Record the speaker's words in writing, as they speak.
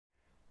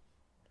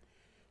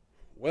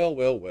Well.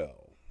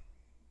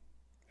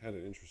 Had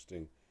an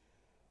interesting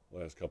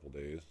last couple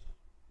days.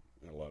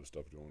 Had a lot of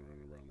stuff going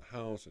on around the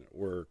house and at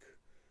work.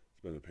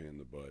 It's been a pain in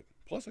the butt.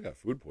 Plus, I got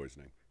food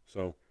poisoning.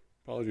 So,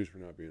 apologies for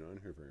not being on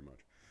here very much.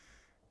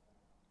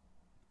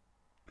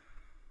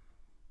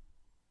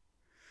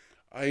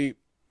 I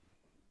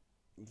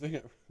the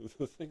thing,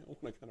 the thing I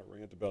want to kind of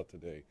rant about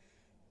today.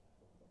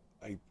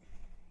 I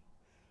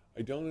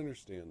I don't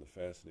understand the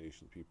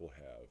fascination people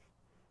have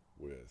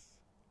with.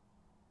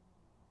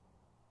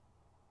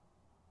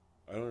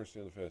 I don't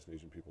understand the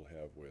fascination people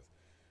have with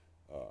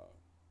uh,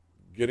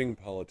 getting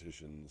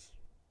politicians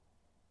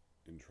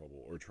in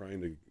trouble or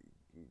trying to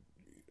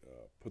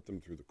put them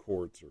through the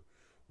courts or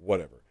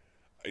whatever.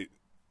 I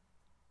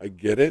I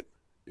get it.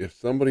 If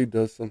somebody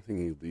does something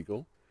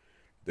illegal,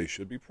 they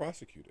should be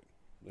prosecuted.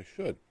 They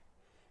should.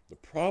 The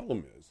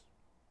problem is,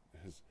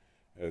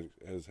 as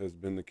as has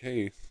been the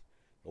case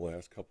the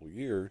last couple of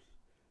years,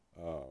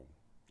 uh,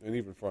 and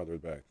even farther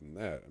back than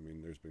that. I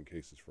mean, there's been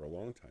cases for a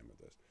long time of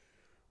this.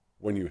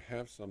 When you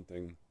have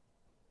something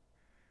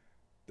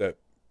that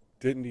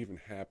didn't even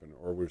happen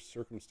or was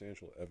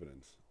circumstantial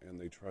evidence, and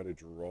they try to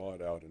draw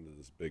it out into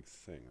this big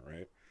thing,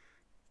 right?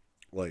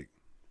 Like,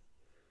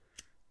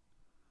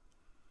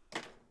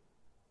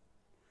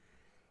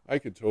 I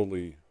could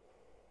totally,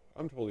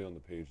 I'm totally on the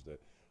page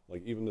that,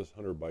 like, even this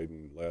Hunter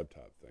Biden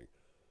laptop thing,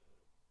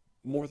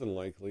 more than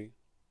likely,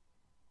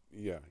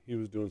 yeah, he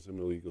was doing some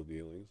illegal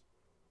dealings.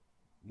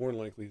 More than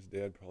likely, his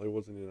dad probably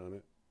wasn't in on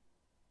it.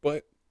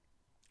 But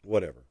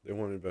whatever. They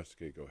want to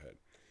investigate, go ahead.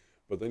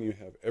 But then you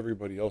have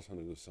everybody else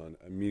under the sun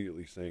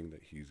immediately saying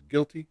that he's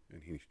guilty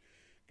and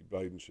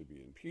Biden should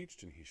be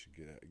impeached and he should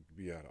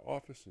be out of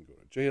office and go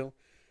to jail,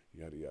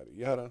 yada, yada,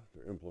 yada.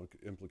 They're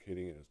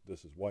implicating it as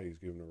this is why he's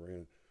giving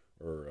Iran,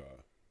 or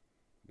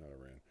not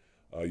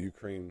Iran,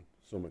 Ukraine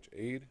so much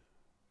aid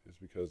is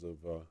because of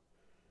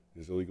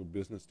his illegal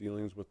business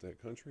dealings with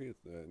that country.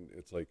 And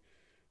it's like,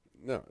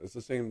 no, it's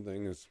the same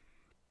thing as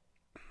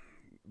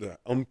the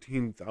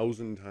umpteen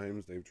thousand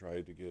times they've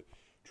tried to get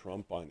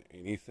Trump on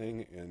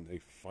anything, and they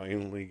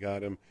finally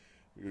got him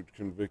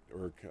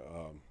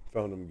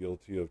found him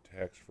guilty of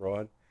tax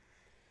fraud.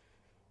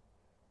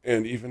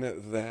 And even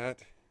at that,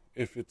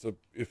 if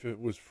it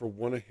was for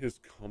one of his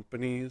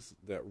companies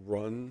that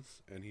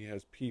runs and he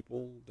has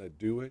people that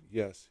do it,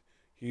 yes,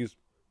 he's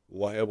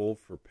liable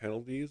for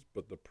penalties.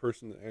 But the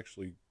person that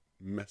actually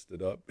messed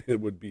it up, it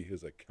would be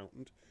his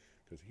accountant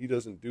because he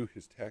doesn't do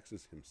his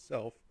taxes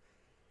himself.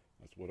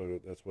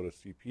 That's what a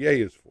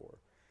CPA is for.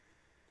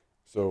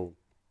 So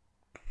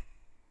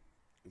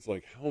it's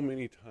like how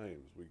many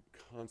times we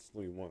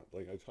constantly want.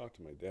 Like I talk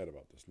to my dad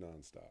about this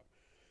nonstop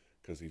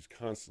because he's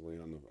constantly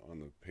on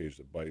the page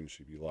that Biden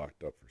should be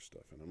locked up for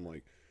stuff, and I'm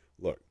like,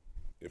 look,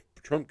 if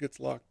Trump gets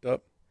locked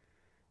up,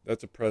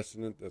 that's a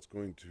precedent that's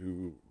going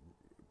to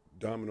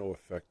domino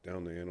effect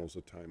down the annals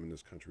of time, and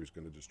this country is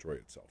going to destroy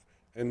itself.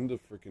 End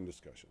of freaking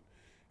discussion.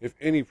 If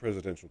any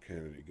presidential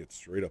candidate gets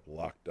straight up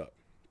locked up,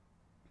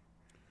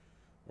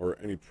 or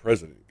any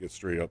president gets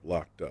straight up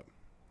locked up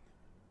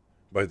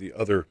by the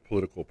other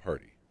political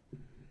party,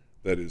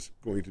 that is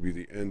going to be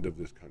the end of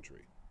this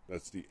country.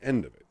 That's the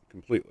end of it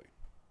completely.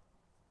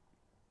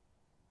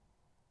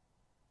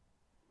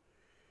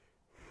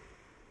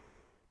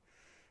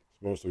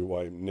 It's mostly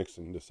why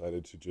Nixon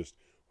decided to just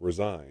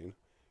resign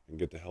and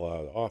get the hell out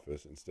of the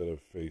office instead of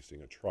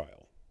facing a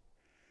trial.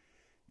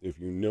 If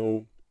you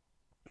know,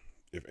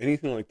 if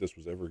anything like this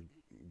was ever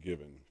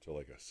given to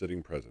like a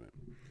sitting president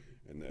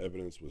and the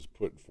evidence was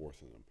put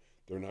forth in them,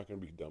 they're not going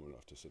to be dumb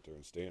enough to sit there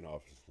and stay in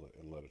office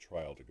and let a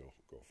trial to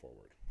go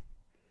forward.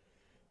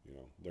 You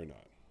know, they're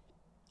not.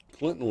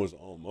 Clinton was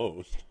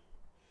almost,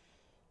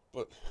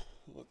 but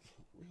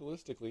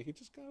realistically, he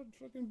just got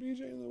fucking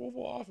BJ in the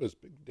Oval Office.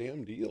 Big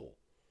damn deal.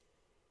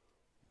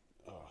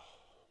 Uh,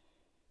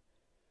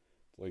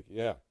 like,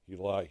 yeah, he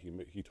lied.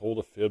 He told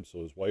a fib so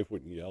his wife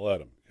wouldn't yell at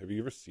him. Have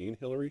you ever seen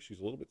Hillary? She's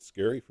a little bit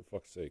scary, for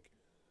fuck's sake.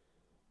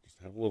 Just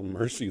have a little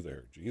mercy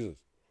there, Jesus.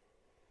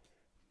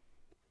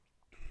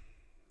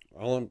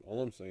 All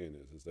I'm saying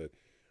is that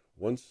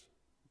once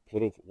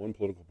one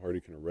political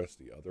party can arrest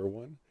the other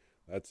one,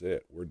 that's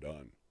it. We're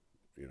done.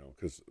 You know,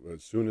 because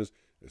as soon as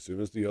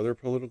the other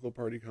political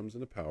party comes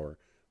into power,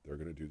 they're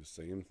going to do the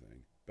same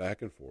thing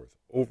back and forth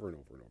over and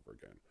over and over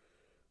again.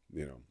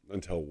 You know,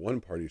 until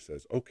one party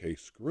says, "Okay,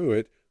 screw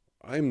it,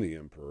 I'm the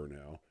emperor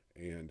now,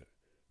 and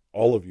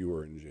all of you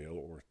are in jail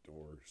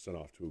or sent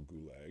off to a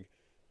gulag.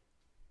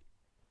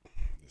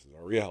 This is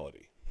our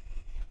reality."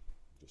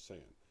 Just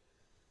saying.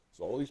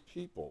 So all these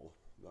people,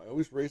 I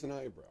always raise an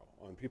eyebrow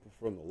on people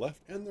from the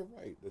left and the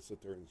right that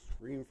sit there and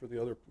scream for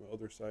the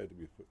other side to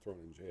be thrown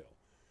in jail.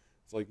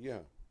 It's like, yeah,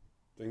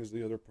 things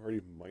the other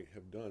party might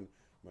have done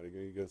might have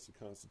gone against the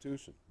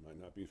Constitution, might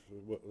not be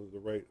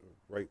the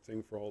right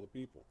thing for all the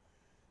people,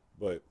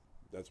 but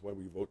that's why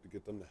we vote to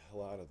get them the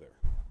hell out of there,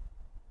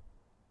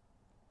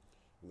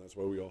 and that's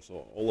why we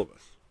also all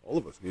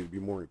of us need to be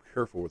more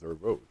careful with our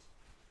votes.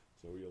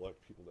 So we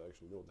elect people that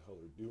actually know what the hell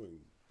they're doing,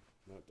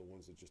 not the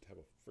ones that just have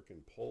a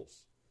freaking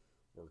pulse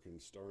or can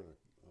star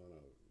on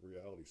a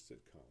reality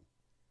sitcom.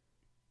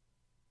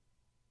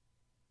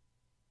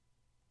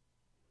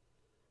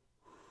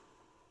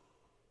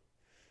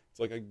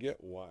 like I get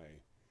why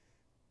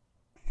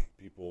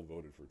people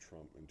voted for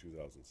Trump in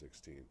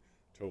 2016.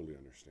 Totally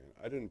understand.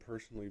 I didn't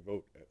personally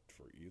vote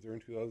for either in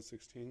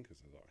 2016 because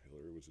I thought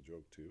Hillary was a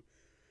joke too.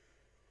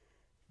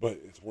 But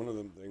it's one of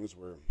them things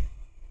where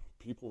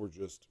people were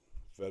just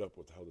fed up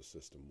with how the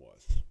system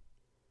was.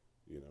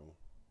 You know,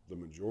 the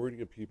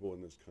majority of people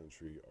in this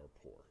country are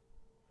poor,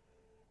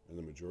 and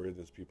the majority of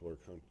these people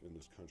in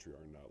this country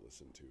are not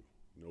listened to.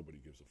 Nobody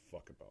gives a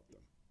fuck about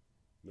them.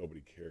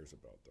 Nobody cares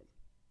about them.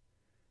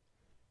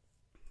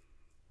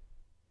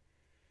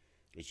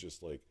 It's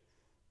just like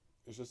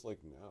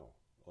now,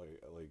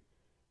 like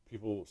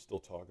people still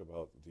talk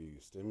about the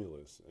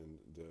stimulus and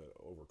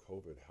over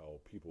COVID, how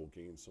people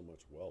gain so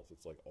much wealth.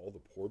 It's like all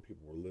the poor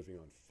people were living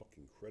on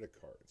fucking credit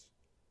cards.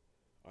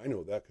 I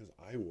know that because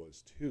I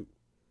was too,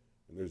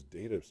 and there's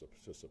data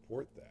to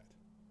support that.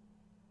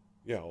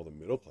 Yeah, all the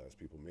middle class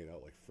people made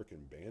out like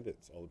freaking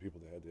bandits. All the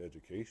people that had the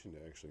education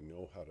to actually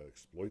know how to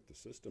exploit the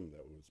system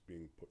that was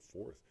being put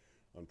forth.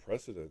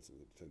 Unprecedented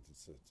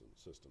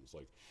systems,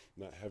 like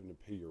not having to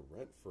pay your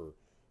rent for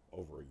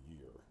over a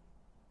year.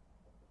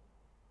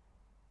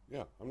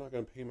 Yeah, I'm not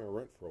going to pay my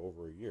rent for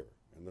over a year,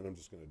 and then I'm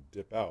just going to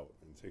dip out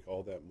and take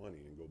all that money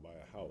and go buy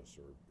a house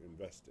or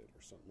invest it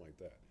or something like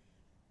that.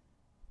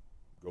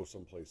 Go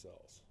someplace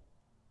else.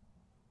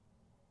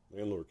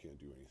 Landlord can't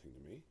do anything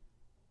to me.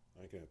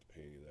 I ain't going to have to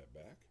pay any of that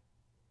back.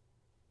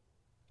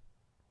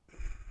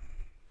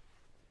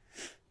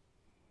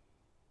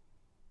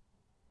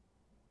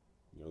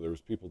 You know, there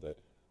was people that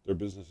their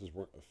businesses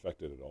weren't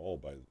affected at all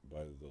by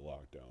the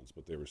lockdowns,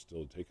 but they were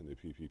still taking the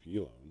PPP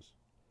loans.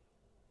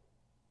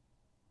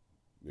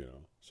 You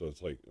know, so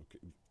it's like, okay,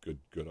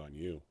 good on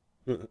you.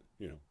 You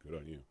know, good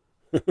on you.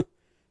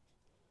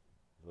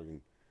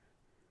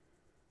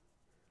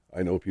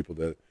 I know people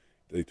that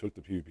they took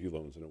the PPP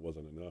loans and it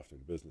wasn't enough,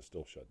 and the business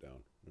still shut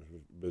down.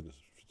 Business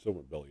still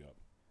went belly up.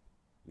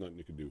 Nothing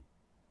you could do.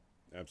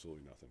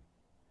 Absolutely nothing.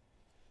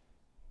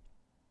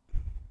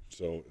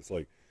 So it's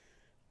like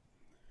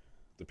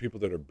the people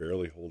that are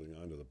barely holding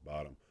on to the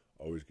bottom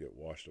always get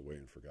washed away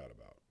and forgot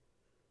about.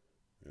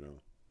 You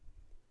know?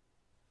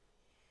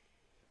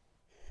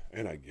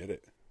 And I get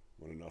it.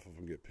 When enough of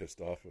them get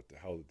pissed off with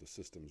how the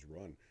system's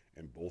run,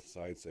 and both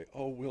sides say,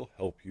 oh, we'll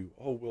help you,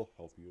 oh, we'll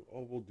help you,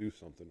 oh, we'll do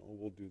something, oh,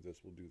 we'll do this,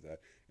 we'll do that,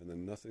 and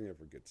then nothing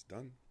ever gets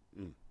done.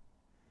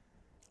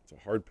 It's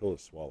a hard pill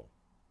to swallow.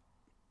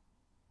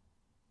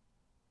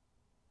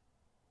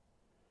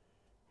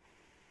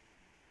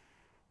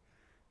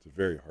 It's a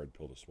very hard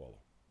pill to swallow.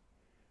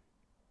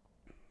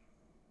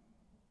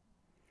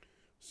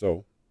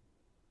 So,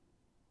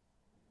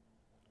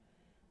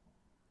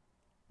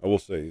 I will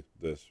say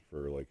this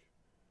for like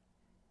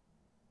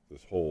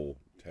this whole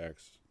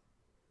tax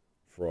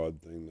fraud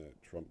thing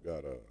that Trump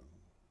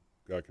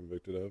got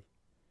convicted of.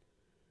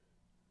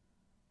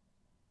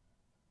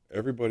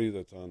 Everybody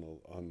that's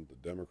on the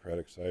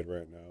Democratic side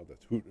right now,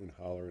 that's hooting and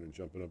hollering and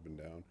jumping up and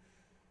down,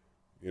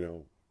 you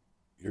know,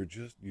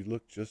 you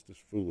look just as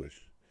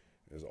foolish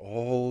as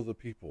all the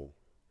people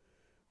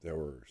that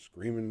were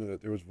screaming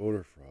that there was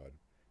voter fraud,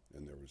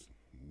 and there was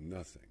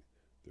nothing.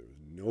 There was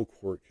no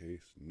court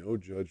case, no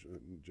judge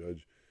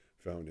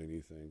found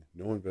anything,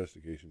 no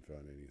investigation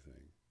found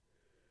anything.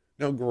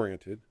 Now,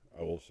 granted,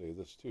 I will say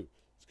this too: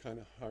 it's kind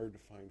of hard to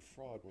find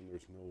fraud when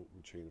there's no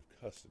chain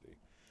of custody,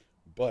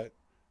 but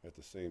at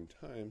the same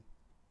time,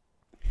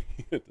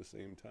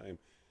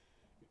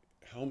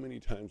 how many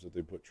times did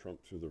they put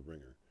Trump through the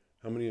ringer?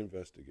 How many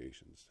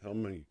investigations? How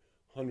many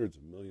hundreds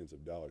of millions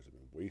of dollars have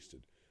been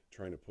wasted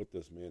trying to put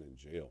this man in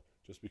jail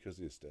just because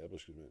the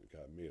establishment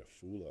got made a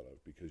fool out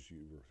of because you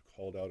were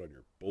called out on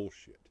your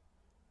bullshit?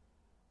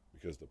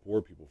 Because the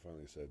poor people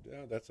finally said,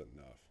 yeah, that's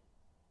enough.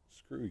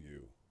 Screw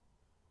you.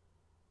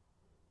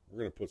 We're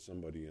going to put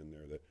somebody in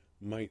there that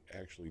might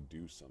actually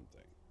do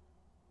something.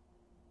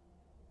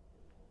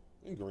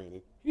 And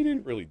granted, he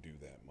didn't really do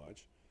that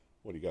much.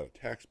 What, he got a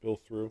tax bill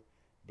through,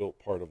 built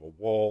part of a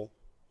wall,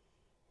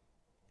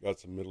 got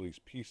some Middle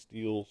East peace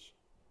deals.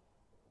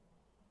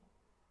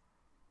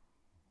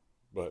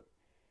 But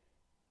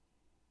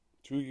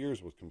 2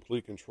 years with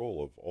complete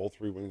control of all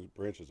three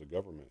branches of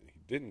government, he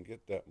didn't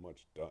get that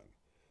much done.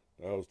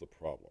 That was the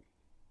problem.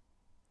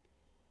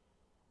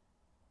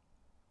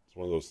 It's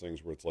one of those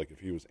things where it's like if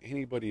he was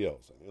anybody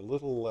else, and a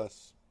little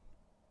less,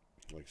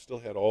 like still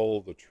had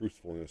all the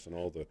truthfulness and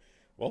all the,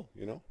 well,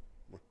 you know,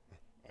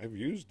 I've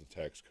used the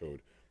tax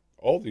code.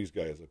 All these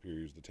guys up here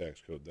use the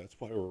tax code. That's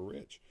why we're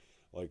rich.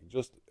 Like,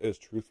 just as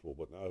truthful,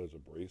 but not as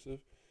abrasive.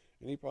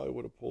 And he probably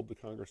would have pulled the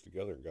Congress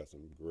together and got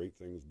some great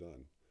things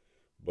done.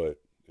 But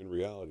in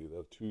reality,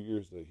 the 2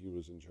 years that he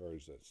was in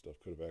charge, that stuff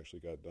could have actually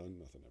got done.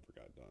 Nothing ever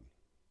got done.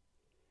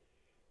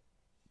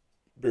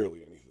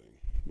 Barely anything,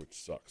 which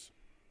sucks.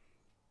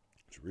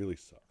 Which really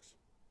sucks.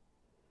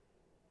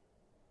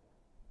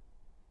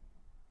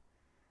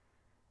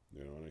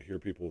 You know, and I hear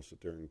people sit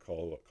there and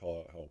call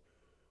out how,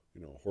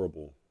 you know,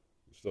 horrible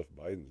stuff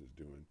Biden is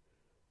doing.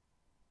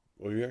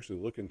 Well, you actually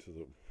look into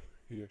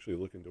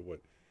what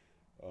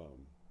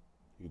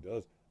he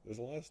does. There's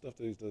a lot of stuff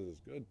that he does is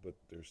good, but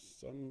there's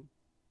some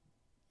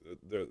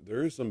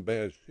there is some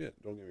bad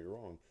shit. Don't get me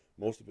wrong.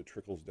 Most of it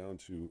trickles down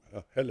to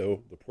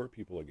hello, the poor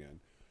people again,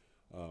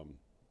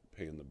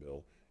 paying the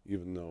bill.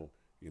 Even though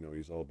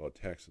he's all about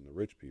taxing the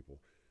rich people,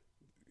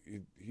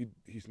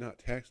 he's not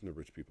taxing the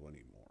rich people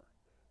anymore.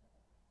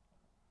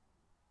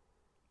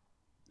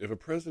 If a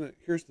president,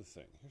 here's the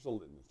thing. Here's a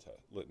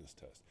litmus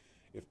test.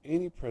 If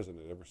any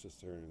president ever sits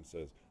there and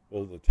says,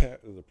 "Well,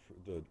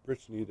 the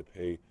rich need to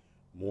pay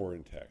more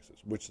in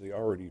taxes," which they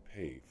already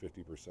pay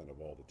 50%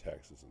 of all the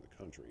taxes in the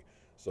country.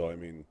 So I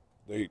mean,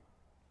 they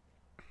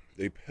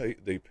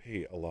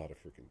pay a lot of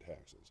freaking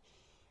taxes.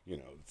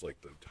 It's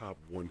like the top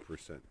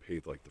 1%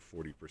 paid like the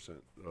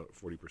 40%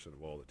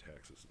 of all the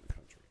taxes in the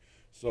country.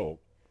 So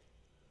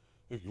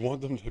if you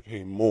want them to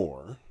pay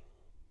more,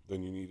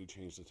 then you need to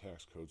change the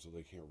tax code so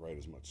they can't write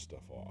as much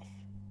stuff off.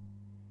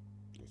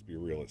 Let's be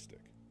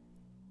realistic.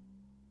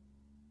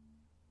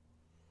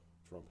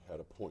 Trump had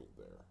a point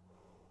there.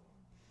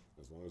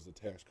 As long as the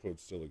tax code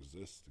still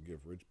exists to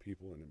give rich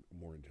people and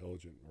more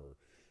intelligent or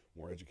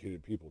more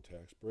educated people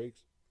tax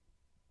breaks,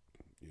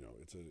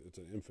 it's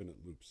an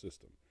infinite loop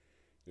system.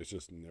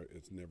 It's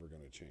never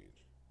going to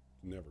change.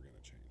 It's never going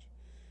to change.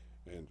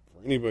 And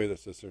for anybody that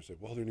sits there and says,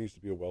 "Well, there needs to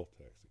be a wealth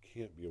tax," it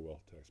can't be a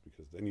wealth tax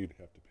because then you'd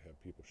have to have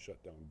people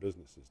shut down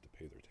businesses to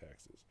pay their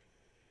taxes.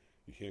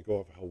 You can't go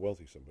off of how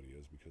wealthy somebody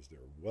is because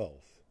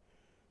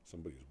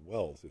somebody's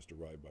wealth is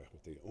derived by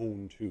what they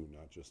own too,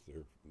 not just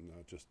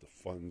the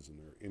funds and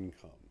their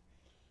income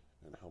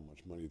and how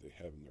much money they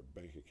have in their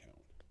bank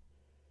account.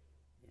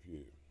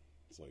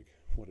 It's like,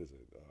 what is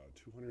it,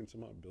 200 and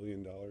some odd $1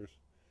 billion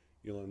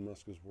Elon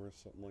Musk is worth,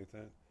 something like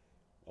that.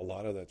 A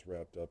lot of that's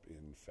wrapped up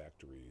in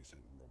factories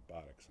and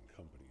robotics and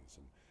companies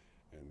and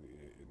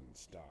in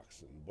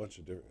stocks and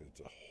it's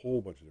a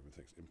whole bunch of different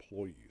things.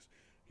 Employees.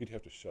 He'd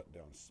have to shut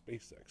down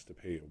SpaceX to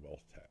pay a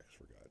wealth tax,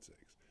 for God's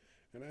sakes.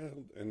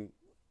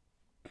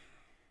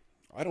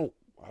 I don't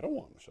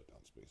want him to shut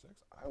down SpaceX.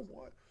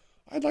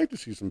 I'd like to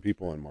see some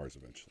people on Mars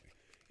eventually.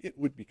 It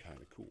would be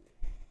kind of cool.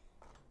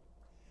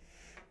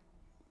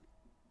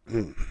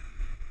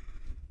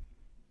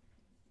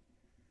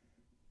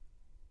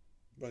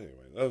 But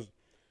anyway,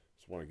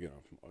 just want to get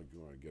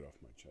off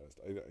my chest.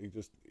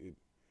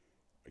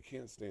 I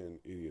can't stand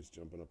idiots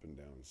jumping up and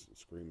down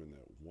screaming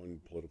that one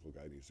political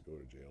guy needs to go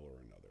to jail or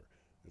another.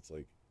 It's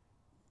like,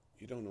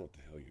 you don't know what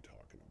the hell you're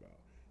talking about.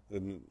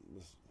 Then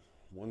this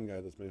one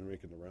guy that's been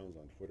making the rounds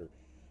on Twitter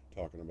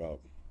talking about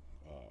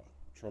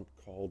Trump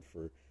called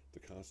for the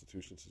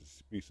Constitution to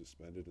be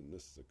suspended and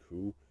this is a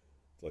coup.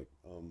 It's like,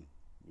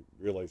 you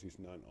realize he's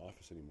not in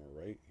office anymore,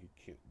 right? He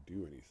can't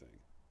do anything.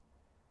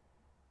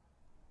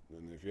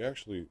 And if you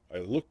actually, I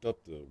looked up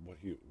what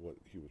he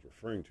was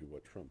referring to,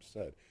 what Trump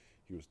said.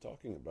 He was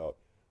talking about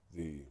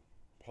the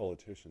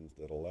politicians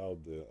that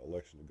allowed the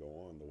election to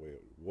go on the way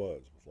it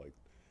was, with like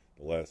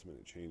the last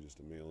minute changes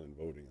to mail-in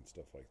voting and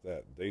stuff like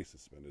that. They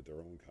suspended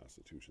their own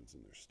constitutions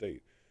in their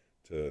state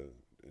to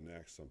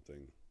enact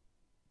something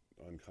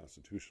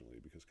unconstitutionally,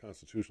 because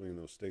constitutionally in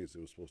those states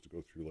it was supposed to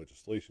go through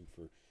legislation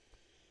for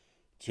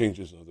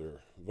changes of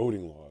their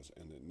voting laws,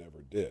 and it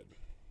never did.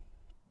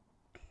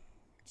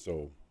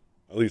 So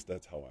at least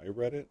that's how I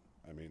read it.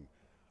 I mean,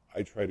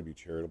 I try to be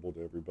charitable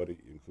to everybody,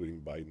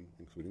 including Biden,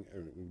 including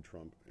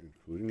Trump,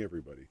 including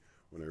everybody.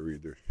 When I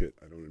read their shit,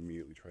 I don't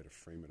immediately try to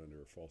frame it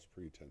under a false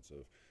pretense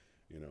of,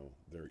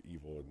 they're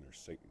evil and they're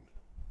Satan.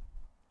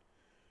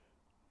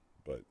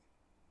 But,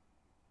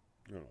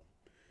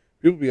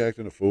 people be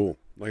acting a fool.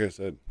 Like I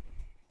said,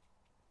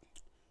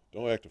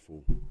 don't act a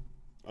fool.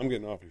 I'm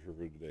getting off of here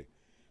for today.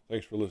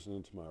 Thanks for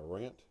listening to my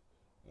rant.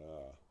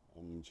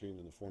 I'm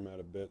changing the format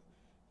a bit.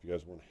 If you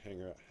guys want to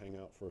hang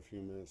out for a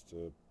few minutes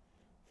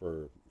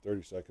for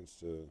 30 seconds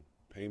to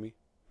pay me,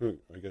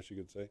 I guess you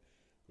could say,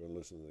 go and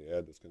listen to the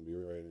ad that's going to be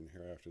right in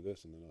here after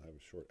this, and then I'll have a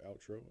short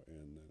outro, and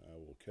then I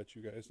will catch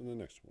you guys in the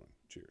next one.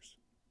 Cheers.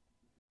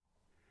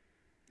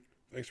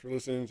 Thanks for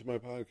listening to my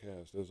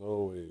podcast. As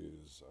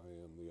always, I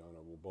am the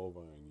Honorable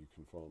Bovine. You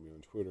can follow me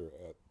on Twitter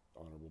at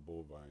Honorable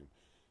Bovine.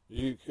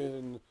 You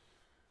can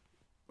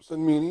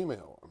send me an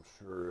email. I'm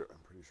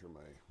pretty sure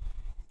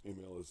my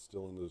email is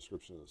still in the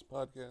description of this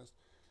podcast.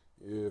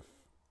 If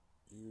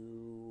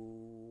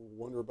you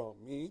wonder about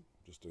me,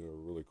 just a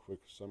really quick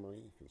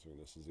summary, considering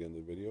this is the end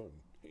of the video and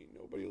ain't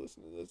nobody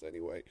listening to this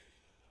anyway.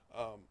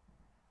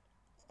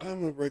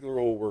 I'm a regular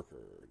old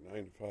worker,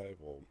 9 to 5,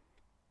 well,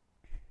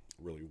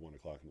 really 1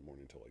 o'clock in the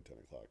morning until like 10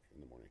 o'clock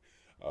in the morning.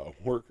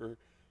 Worker,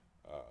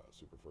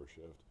 super first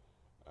shift.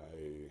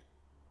 I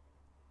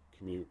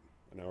commute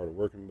an hour to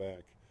work and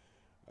back.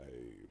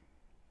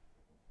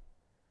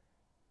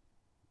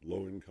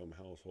 Low-income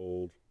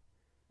household.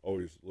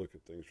 Always look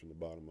at things from the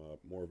bottom up.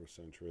 More of a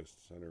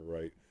centrist,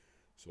 center-right,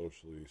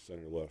 socially,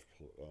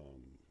 center-left,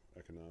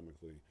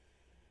 economically.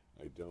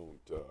 I don't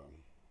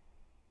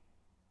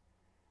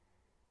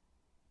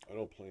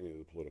play any of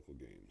the political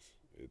games.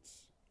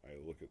 I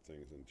look at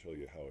things and tell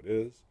you how it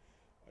is.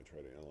 I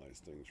try to analyze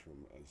things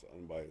from as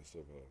unbiased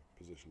of a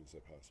position as I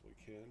possibly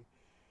can.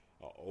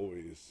 I'll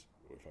always,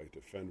 if I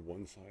defend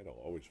one side,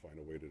 I'll always find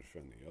a way to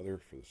defend the other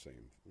for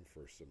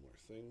similar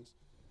things.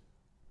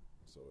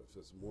 So if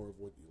it's more of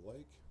what you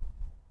like,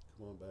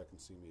 come on back and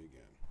see me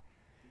again.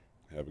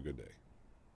 Have a good day.